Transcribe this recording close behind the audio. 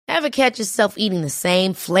Ever catch yourself eating the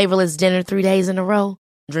same flavorless dinner 3 days in a row?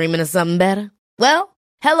 Dreaming of something better? Well,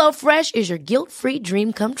 HelloFresh is your guilt-free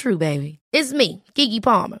dream come true, baby. It's me, Keke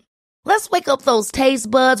Palmer. Let's wake up those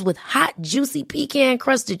taste buds with hot, juicy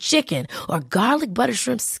pecan-crusted chicken or garlic butter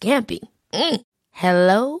shrimp scampi.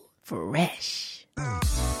 Hello Fresh.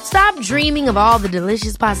 Stop dreaming of all the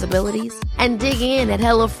delicious possibilities and dig in at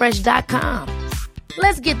HelloFresh.com.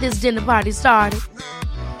 Let's get this dinner party started.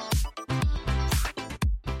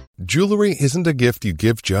 Jewelry isn't a gift you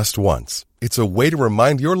give just once. It's a way to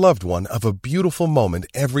remind your loved one of a beautiful moment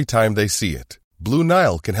every time they see it. Blue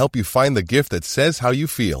Nile can help you find the gift that says how you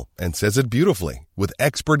feel and says it beautifully, with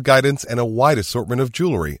expert guidance and a wide assortment of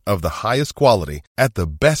jewelry of the highest quality at the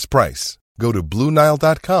best price. Go to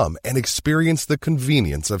BlueNile.com and experience the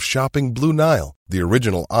convenience of shopping Blue Nile, the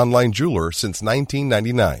original online jeweler since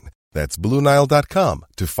 1999. That's BlueNile.com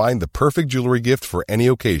to find the perfect jewelry gift for any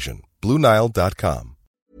occasion. BlueNile.com.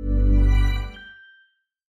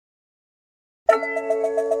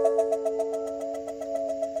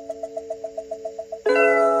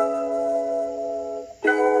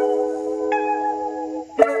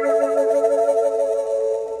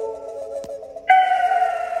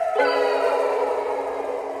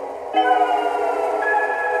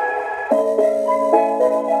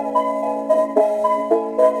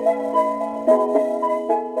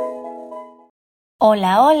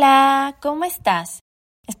 Hola, hola, ¿cómo estás?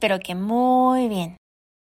 Espero que muy bien.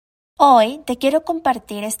 Hoy te quiero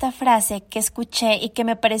compartir esta frase que escuché y que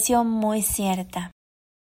me pareció muy cierta.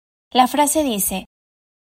 La frase dice: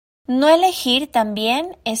 no elegir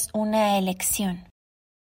también es una elección.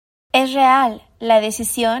 Es real, la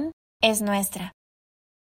decisión es nuestra.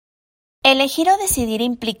 Elegir o decidir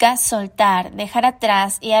implica soltar, dejar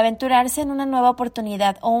atrás y aventurarse en una nueva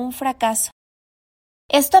oportunidad o un fracaso.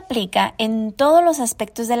 Esto aplica en todos los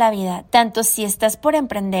aspectos de la vida, tanto si estás por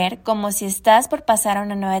emprender como si estás por pasar a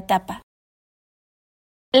una nueva etapa.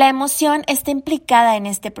 La emoción está implicada en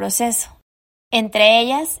este proceso, entre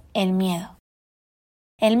ellas el miedo.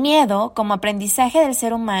 El miedo, como aprendizaje del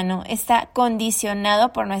ser humano, está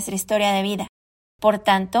condicionado por nuestra historia de vida. Por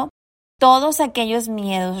tanto, todos aquellos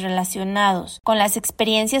miedos relacionados con las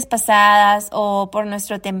experiencias pasadas o por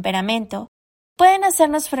nuestro temperamento pueden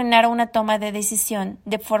hacernos frenar una toma de decisión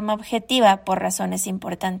de forma objetiva por razones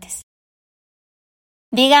importantes.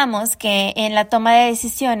 Digamos que en la toma de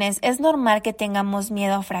decisiones es normal que tengamos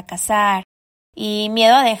miedo a fracasar y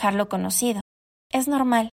miedo a dejar lo conocido. Es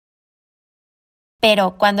normal.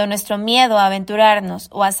 Pero cuando nuestro miedo a aventurarnos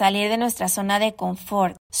o a salir de nuestra zona de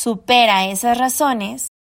confort supera esas razones,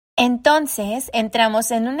 entonces entramos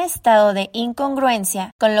en un estado de incongruencia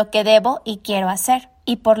con lo que debo y quiero hacer,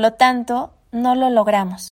 y por lo tanto no lo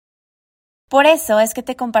logramos. Por eso es que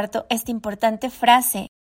te comparto esta importante frase,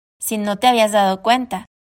 si no te habías dado cuenta,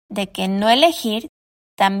 de que no elegir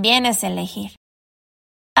también es elegir.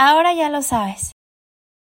 Ahora ya lo sabes.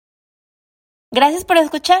 Gracias por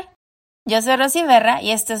escuchar. Yo soy Rosy Berra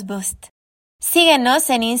y esto es Boost. Síguenos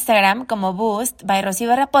en Instagram como Boost by Rosy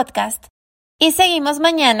Berra Podcast y seguimos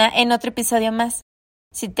mañana en otro episodio más.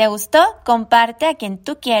 Si te gustó, comparte a quien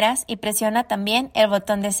tú quieras y presiona también el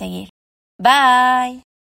botón de seguir. Bye.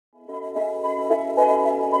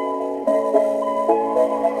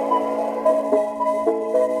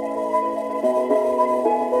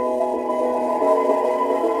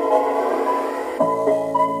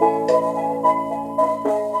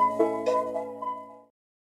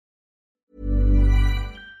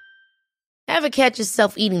 Ever catch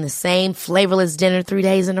yourself eating the same flavorless dinner 3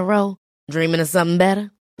 days in a row? Dreaming of something better?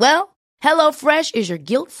 Well, HelloFresh is your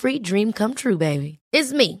guilt-free dream come true, baby.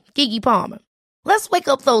 It's me, Keke Palmer. Let's wake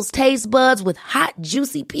up those taste buds with hot,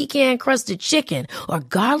 juicy pecan-crusted chicken or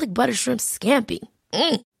garlic butter shrimp scampi.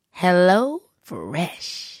 Hello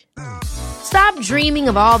Fresh. Stop dreaming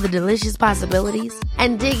of all the delicious possibilities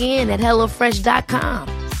and dig in at HelloFresh.com.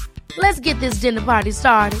 Let's get this dinner party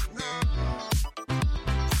started.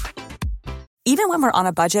 Even when we're on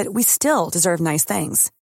a budget, we still deserve nice things.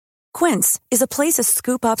 Quince is a place to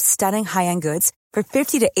scoop up stunning high-end goods for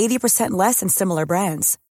 50 to 80% less than similar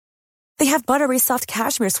brands. They have buttery soft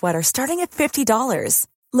cashmere sweaters starting at $50,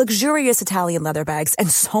 luxurious Italian leather bags, and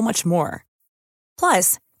so much more.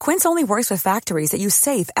 Plus, Quince only works with factories that use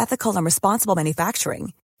safe, ethical, and responsible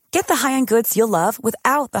manufacturing. Get the high-end goods you'll love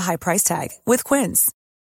without the high price tag with Quince.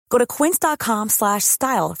 Go to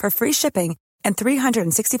quince.com/style for free shipping and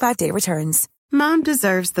 365-day returns. Mom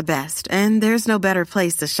deserves the best, and there's no better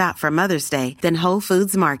place to shop for Mother's Day than Whole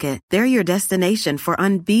Foods Market. They're your destination for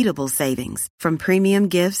unbeatable savings, from premium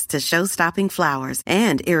gifts to show-stopping flowers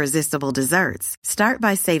and irresistible desserts. Start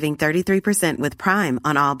by saving 33% with Prime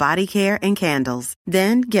on all body care and candles.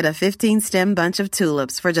 Then get a 15-stem bunch of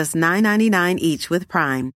tulips for just $9.99 each with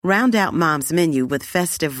Prime. Round out Mom's menu with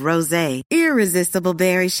festive rosé, irresistible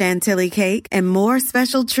berry chantilly cake, and more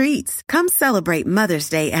special treats. Come celebrate Mother's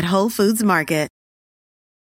Day at Whole Foods Market.